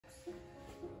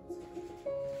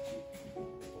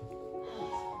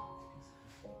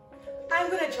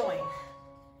gonna join,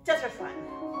 just for fun.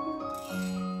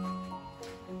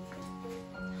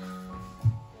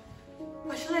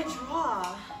 What should I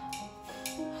draw?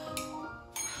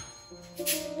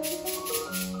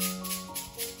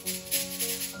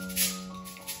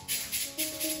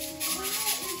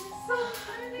 So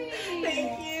funny.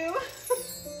 Thank you.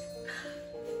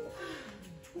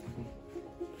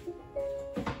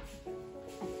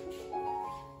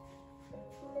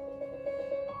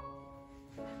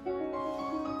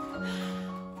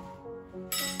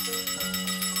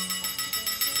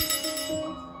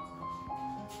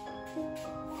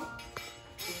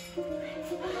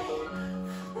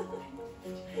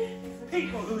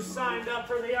 People who signed up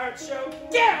for the art show,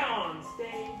 get on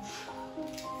stage!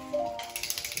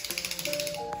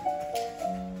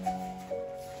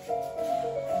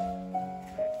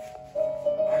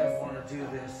 I don't want to do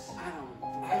this.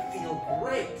 I feel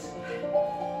great.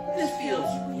 This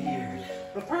feels weird.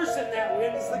 The person that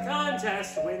wins the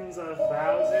contest wins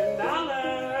 $1,000.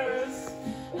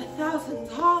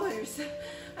 $1,000?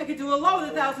 I could do a lot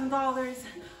with $1,000.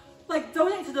 Like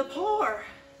donate to the poor.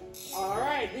 All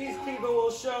right, these people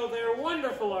will show their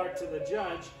wonderful art to the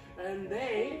judge, and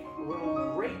they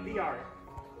will rate the art.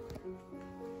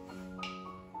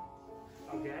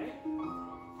 Okay?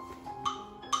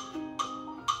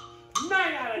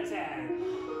 9 out of 10.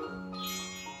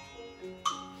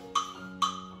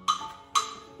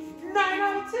 9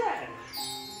 out of 10.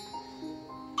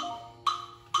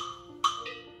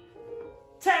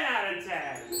 10 out of 10.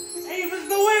 Ava's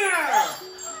the winner!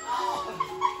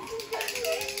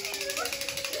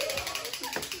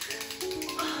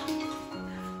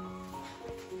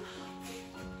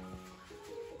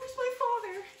 Where's my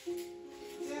father?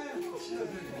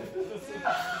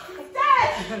 Dad!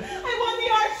 I won the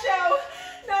art show!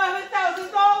 Now I have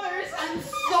 $1,000! I'm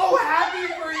so happy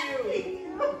for you.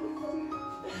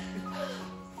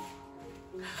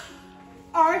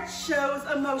 Art shows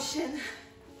emotion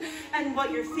and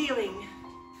what you're feeling.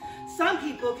 Some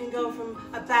people can go from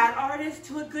a bad artist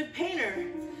to a good painter.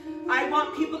 I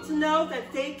want people to know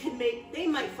that they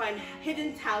might find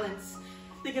hidden talents.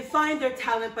 They can find their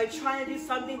talent by trying to do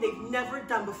something they've never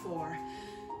done before.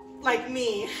 Like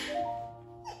me.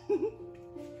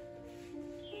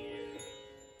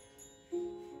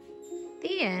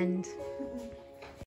 The end.